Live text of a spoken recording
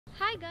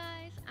Hi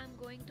guys, I'm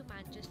going to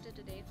Manchester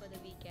today for the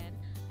weekend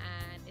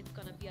and it's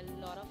gonna be a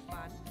lot of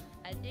fun.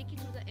 I'll take you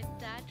through the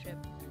entire trip.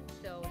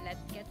 So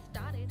let's get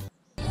started.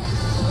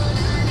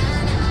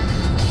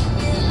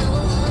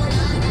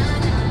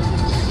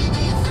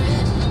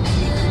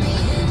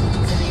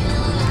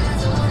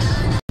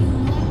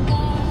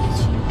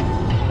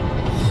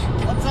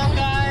 What's up,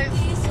 guys?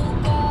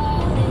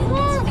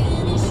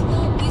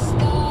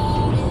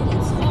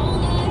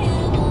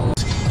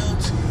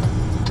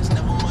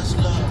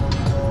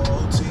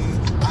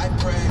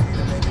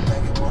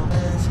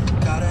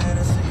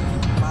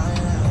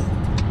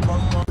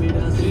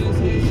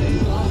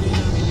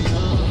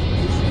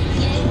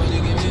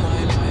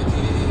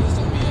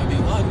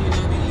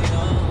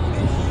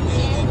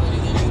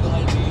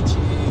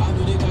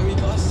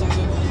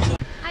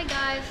 Hi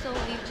guys, so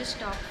we've just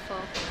stopped for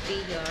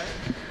coffee here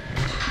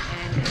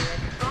and we're at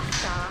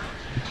Costa.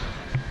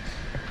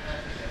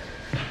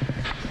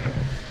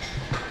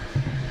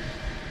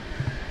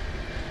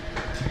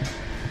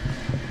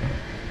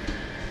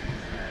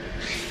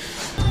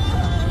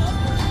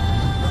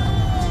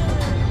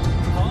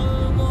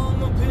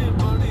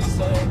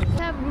 We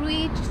have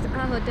reached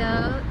our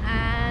hotel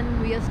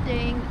and we are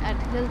staying at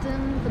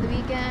Hilton for the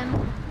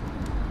weekend.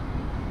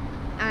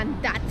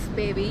 And that's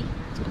baby.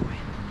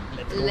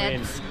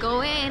 Let's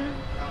go in.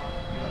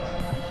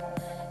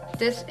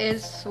 This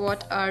is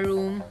what our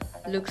room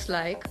looks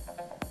like.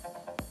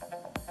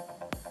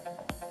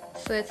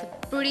 So it's a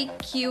pretty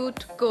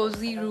cute,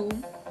 cozy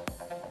room.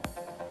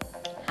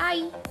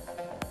 Hi.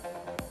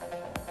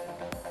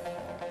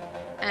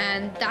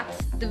 And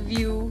that's the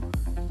view.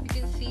 You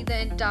can see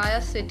the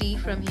entire city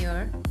from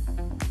here.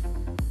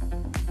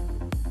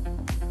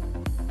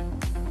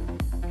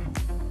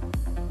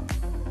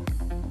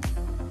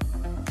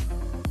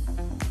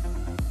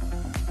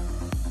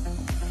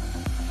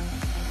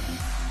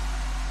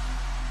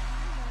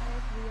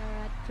 We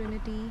are at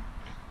Trinity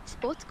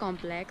Sports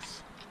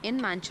Complex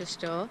in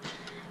Manchester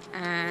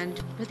and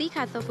Pratik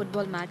has a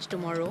football match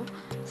tomorrow,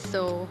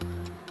 so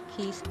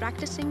he's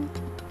practicing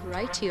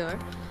right here.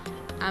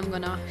 I'm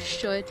gonna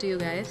show it to you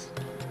guys.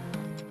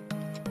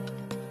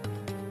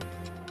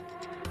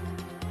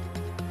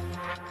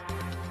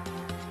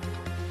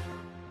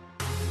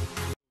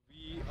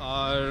 We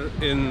are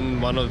in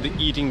one of the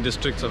eating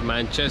districts of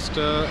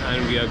Manchester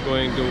and we are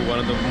going to one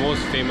of the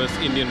most famous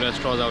Indian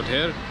restaurants out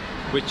here,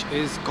 which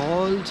is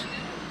called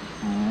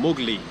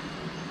Mughlai.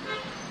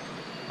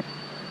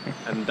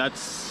 And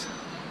that's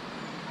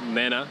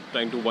Naina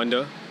trying to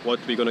wonder what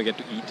we're gonna get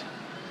to eat.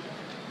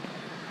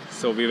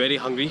 So we're very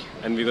hungry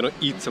and we're gonna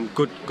eat some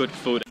good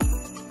food.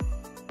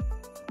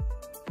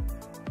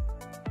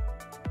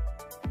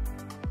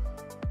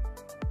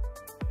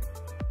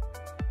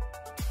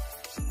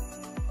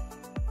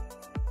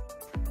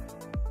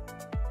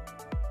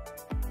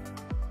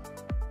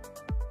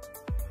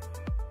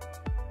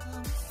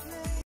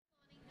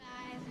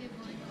 Guys, we're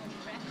going for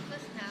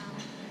breakfast now.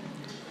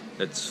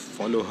 Let's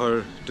follow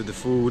her to the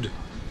food.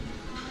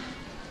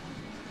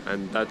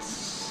 And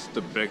that's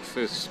the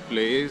breakfast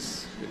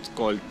place. It's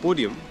called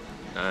Podium.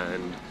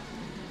 And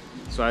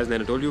so as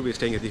Naina told you, we're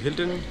staying at the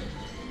Hilton.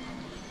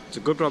 It's a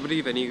good property.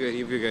 If any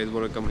of you guys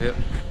want to come here,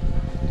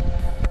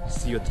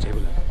 see you at the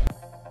table.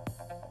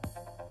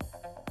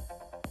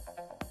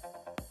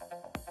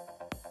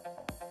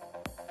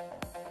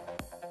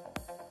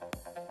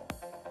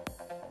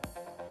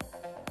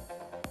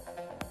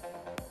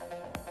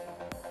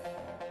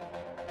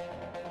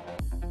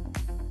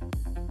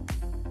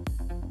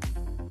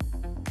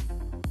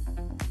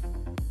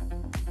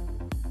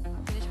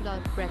 Finished with our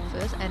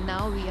breakfast and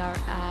now we are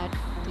at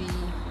the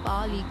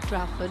Parley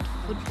Trafford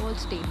Football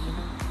Stadium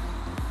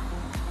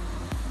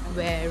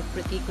where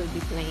Pratik will be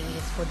playing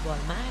his football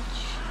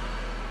match.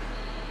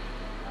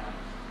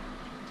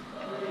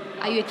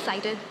 Are you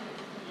excited?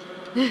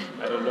 I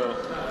don't know.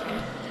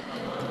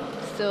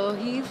 So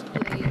he's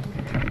playing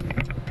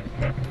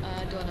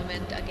a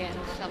tournament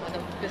against some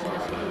other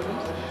business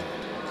groups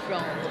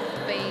from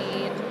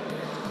Spain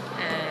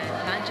and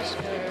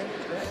Manchester.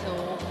 So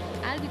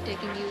I'll be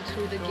taking you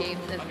through the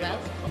games as well.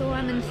 So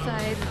I'm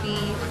inside the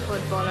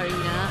football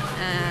arena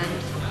and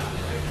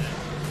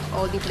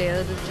all the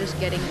players are just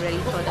getting ready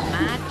for the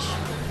match.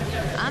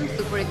 I'm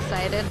super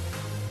excited.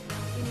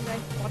 Can you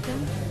guys spot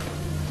him?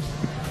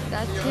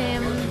 That's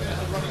him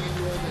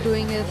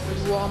doing his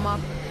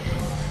warm-up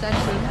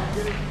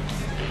session.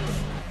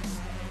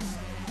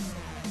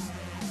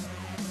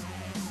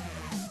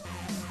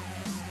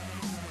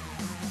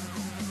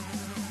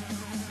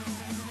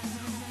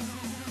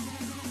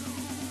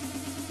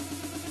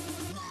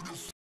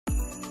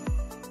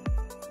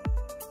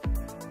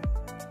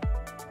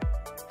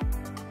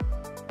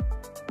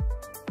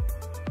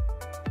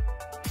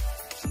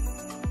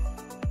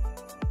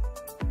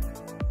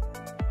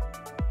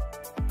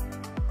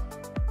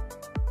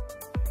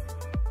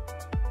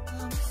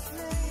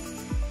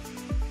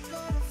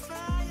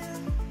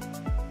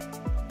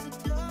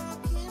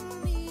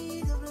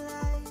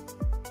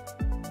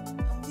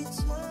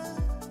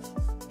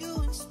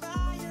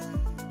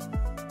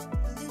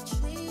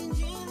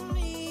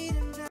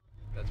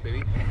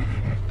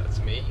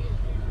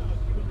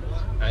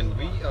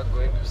 are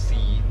going to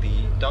see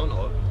the town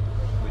hall,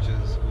 which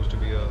is supposed to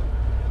be a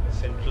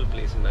central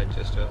place in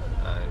Manchester,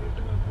 and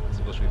it's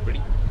supposed to be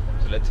pretty.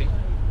 So let's see.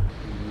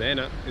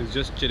 Naina is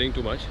just chilling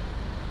too much.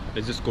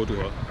 Let's just go to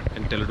her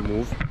and tell her to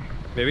move.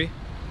 Baby?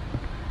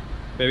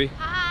 Baby?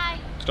 Hi!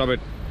 Stop it.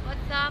 What's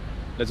up?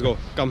 Let's go.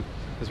 Come.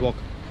 Let's walk.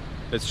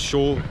 Let's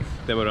show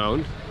them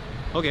around.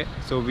 Okay,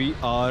 so we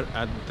are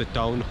at the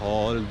town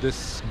hall.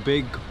 This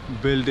big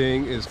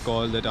building is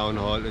called the town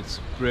hall. It's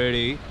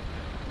pretty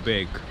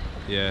big.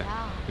 Yeah.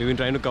 We've been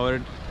trying to cover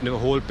it in a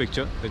whole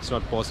picture. It's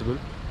not possible.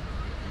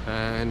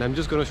 And I'm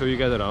just going to show you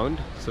guys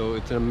around. So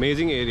it's an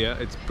amazing area.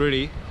 It's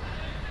pretty.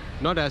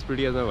 Not as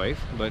pretty as my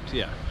wife, but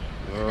yeah.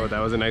 Oh, that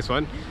was a nice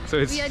one. So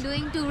it's... We are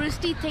doing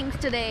touristy things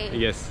today.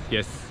 Yes.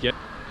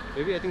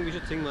 Maybe I think we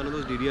should sing one of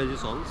those DDLJ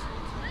songs,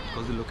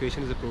 because the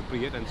location is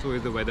appropriate and so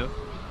is the weather.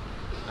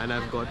 And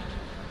I've got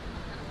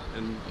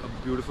a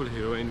beautiful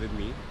heroine with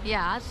me.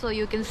 Yeah, so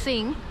you can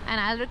sing and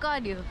I'll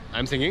record you.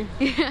 I'm singing?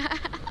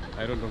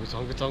 I don't know which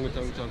song. Which song?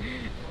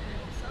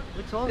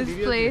 This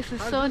DDLJ. place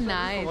is so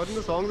nice. I've forgotten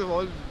the songs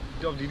of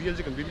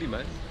DDLJ completely,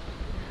 man.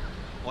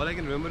 All I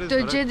can remember is...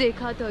 Tujhe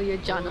dekha to ye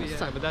janam yeah,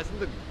 san. but that's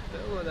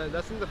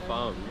in the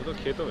farm. वो तो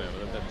खेतों में है.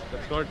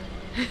 That's not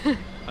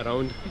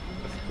around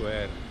a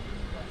square.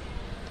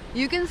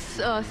 You can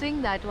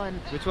sing that one.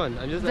 Which one?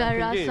 I'm just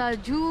Zara thinking. sa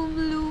jhoom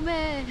lu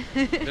main.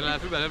 Then I'll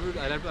have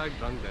to act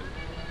drunk then.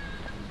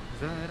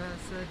 Zara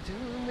sa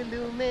jhoom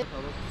lu main.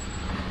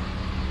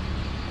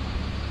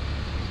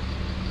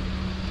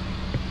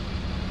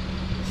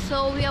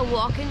 So we are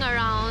walking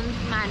around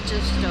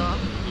Manchester.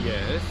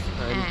 Yes.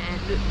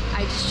 And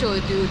I just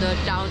showed you the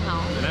town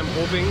hall. And I'm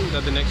hoping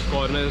that the next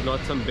corner is not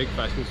some big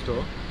fashion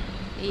store.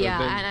 Yeah,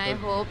 then, and I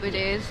hope it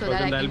is so then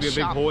that I there'll can be a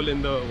big shop. hole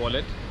in the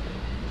wallet.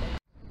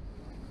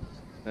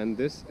 And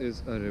this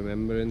is a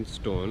remembrance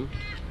stone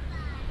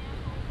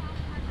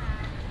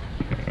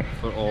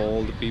for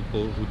all the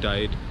people who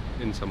died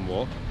in some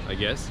war, I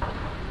guess.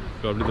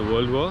 Probably the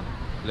World War.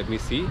 Let me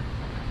see.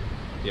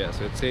 Yeah,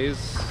 so it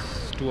says,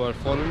 to our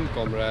fallen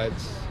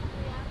comrades,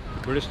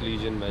 British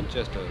Legion,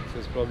 Manchester. So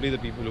it's probably the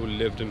people who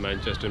lived in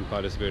Manchester and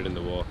participated in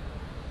the war.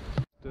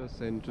 The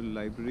Central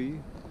Library.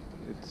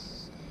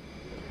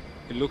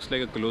 It looks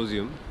like a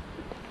Colosseum.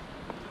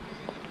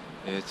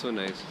 Yeah, it's so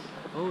nice.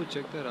 Oh,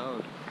 check that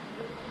out.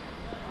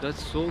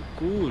 That's so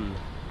cool.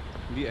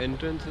 The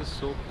entrance is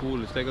so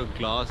cool. It's like a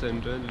glass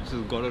entrance. It's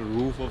just got a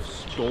roof of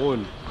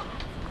stone.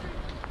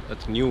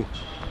 That's new.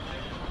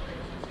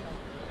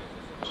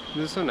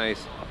 This is so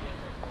nice.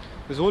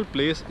 This whole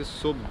place is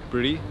so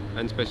pretty,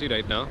 and especially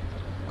right now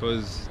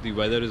because the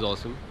weather is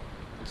awesome.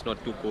 It's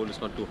not too cold,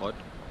 it's not too hot.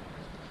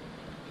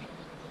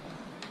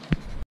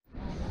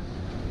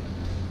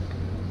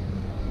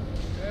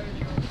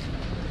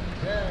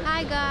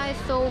 Hi guys,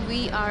 so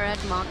we are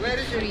at Market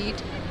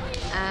Street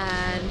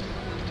and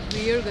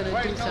we are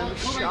gonna do some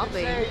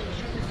shopping.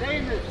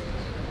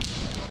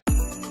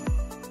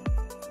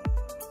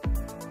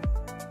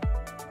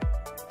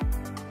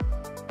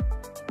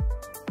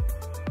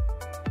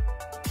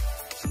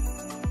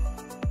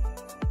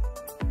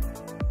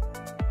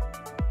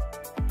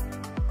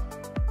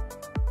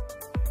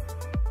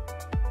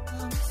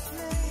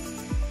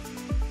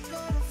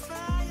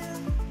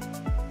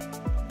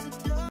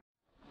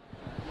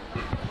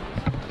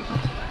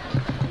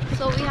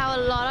 So we have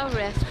a lot of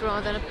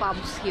restaurants and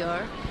pubs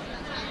here,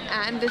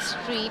 and this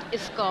street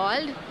is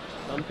called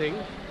Something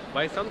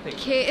by something.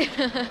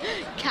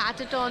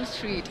 Cataton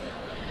Street.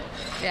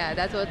 Yeah,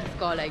 that's what it's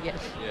called, I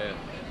guess. Yeah.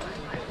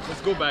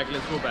 Let's go back.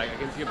 I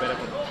can see a better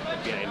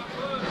one behind.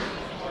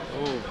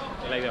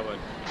 Oh, I like that one.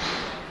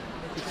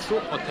 It's so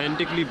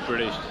authentically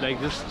British. Like,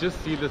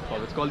 just see this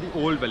pub. It's called the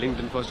Old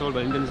Wellington. First of all,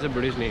 Wellington is a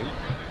British name.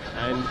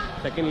 And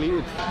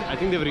secondly, I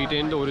think they've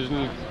retained the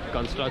original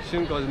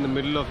construction, because in the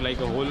middle of like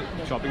a whole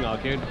shopping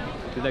arcade,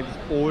 there's like this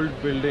old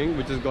building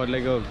which has got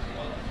like an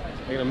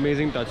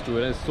amazing touch to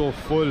it, and it's so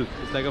full.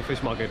 It's like a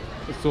fish market.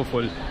 It's so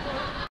full.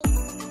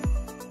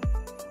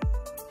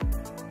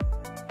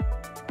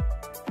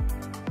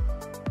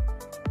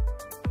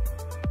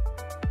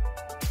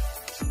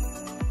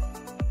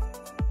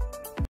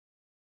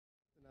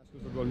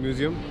 National Football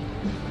Museum.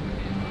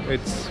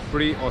 It's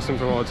pretty awesome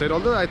from outside,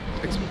 although I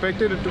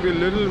expected it to be a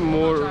little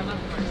more,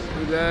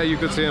 you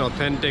could say, an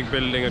authentic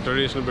building, a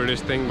traditional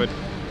British thing, but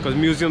because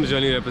museums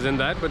generally represent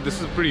that, but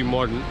this is pretty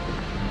modern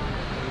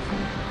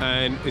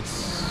and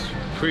it's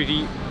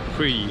pretty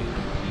pretty.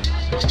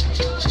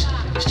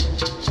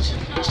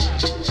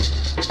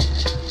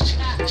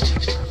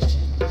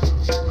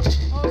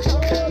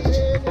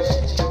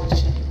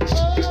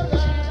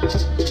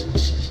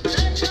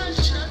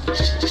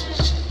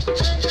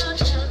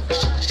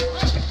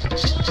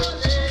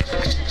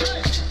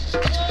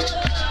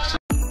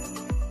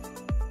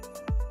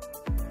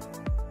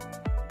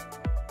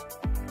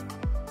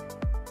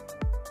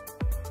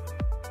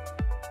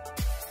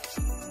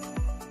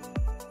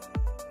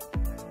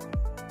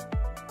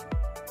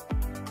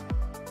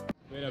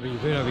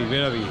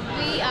 Where are we?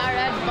 We are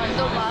at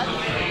Bandobast.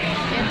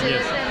 It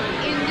is an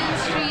Indian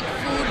street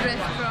food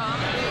restaurant.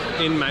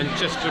 in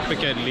Manchester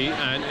Piccadilly,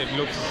 and it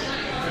looks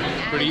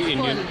pretty it's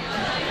Indian. full.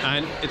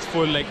 And it's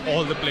full like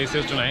all the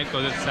places tonight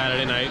because it's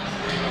Saturday night,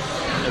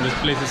 and this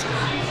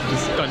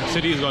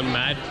city has gone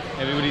mad.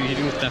 Everybody's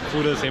eating that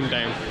food at the same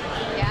time.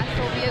 Yeah,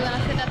 so we are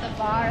gonna sit at the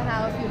bar and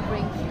have a few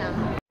drinks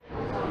now.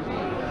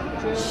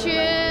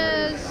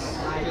 Cheers!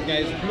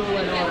 Guys,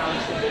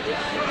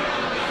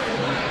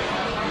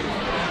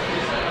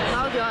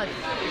 How's yours?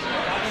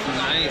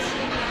 nice.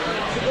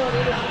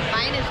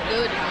 Mine is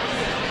good.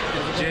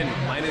 Gin.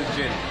 Mine is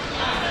gin.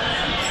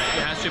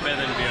 It has to be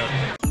better than beer.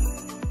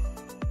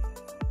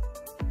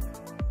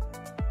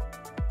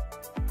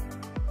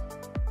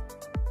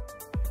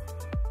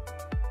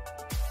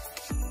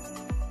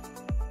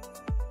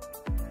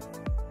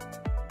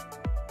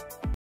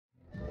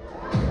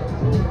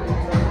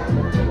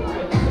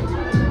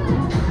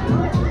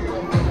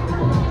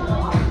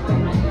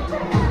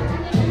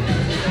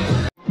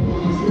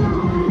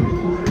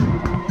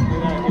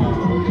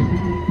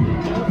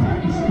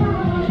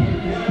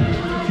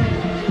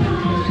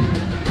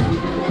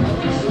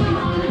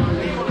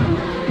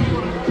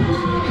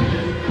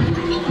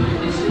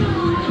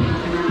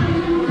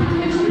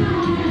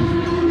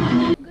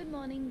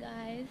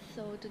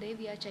 Today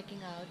we are checking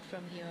out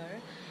from here,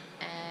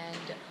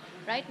 and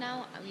right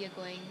now we are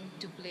going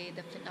to play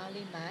the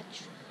finale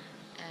match,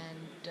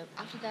 and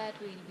after that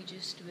we'll be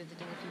just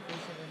visiting a few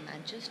places in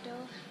Manchester,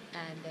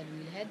 and then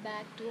we'll head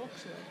back to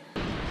Oxford.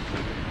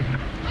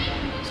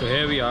 So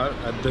here we are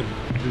at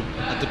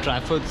the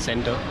Trafford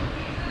Centre.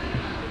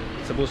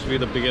 It's supposed to be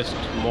the biggest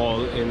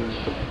mall in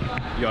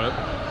Europe.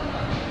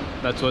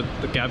 That's what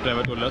the cab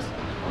driver told us.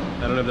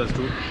 I don't know if that's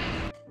true.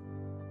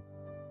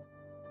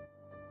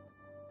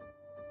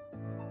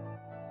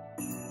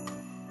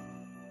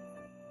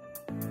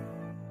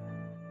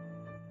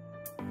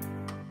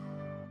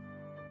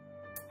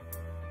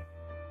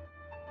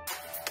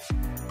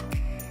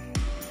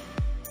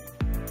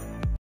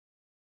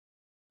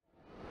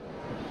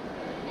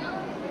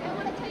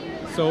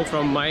 So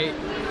from my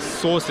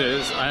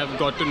sources, I have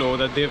got to know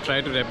that they've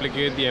tried to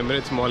replicate the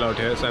Emirates Mall out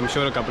here. So I'm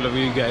sure a couple of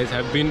you guys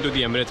have been to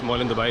the Emirates Mall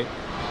in Dubai.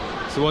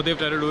 So what they've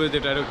tried to do is they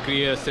try to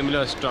create a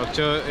similar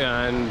structure,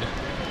 and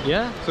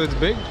yeah, so it's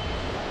big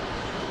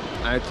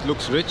and it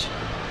looks rich.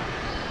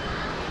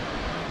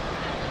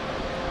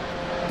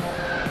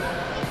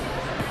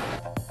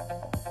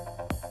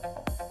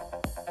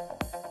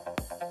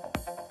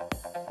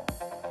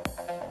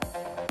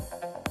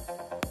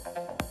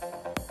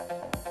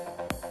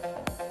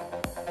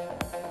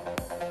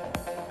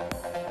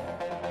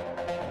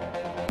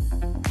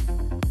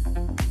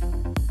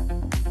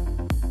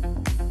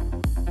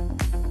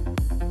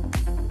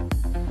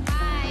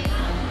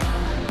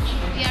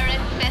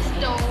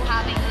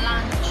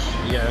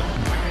 Yeah,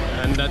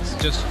 and that's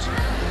just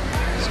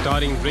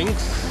starting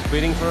drinks,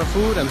 waiting for our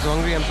food. I'm so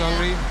hungry, I'm so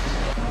hungry.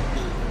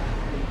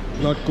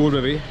 Not cool,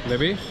 baby.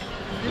 Baby,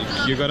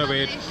 you gotta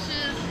wait.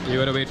 You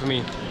gotta wait for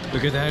me.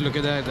 Look at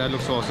that, that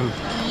looks awesome.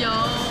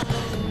 Yo.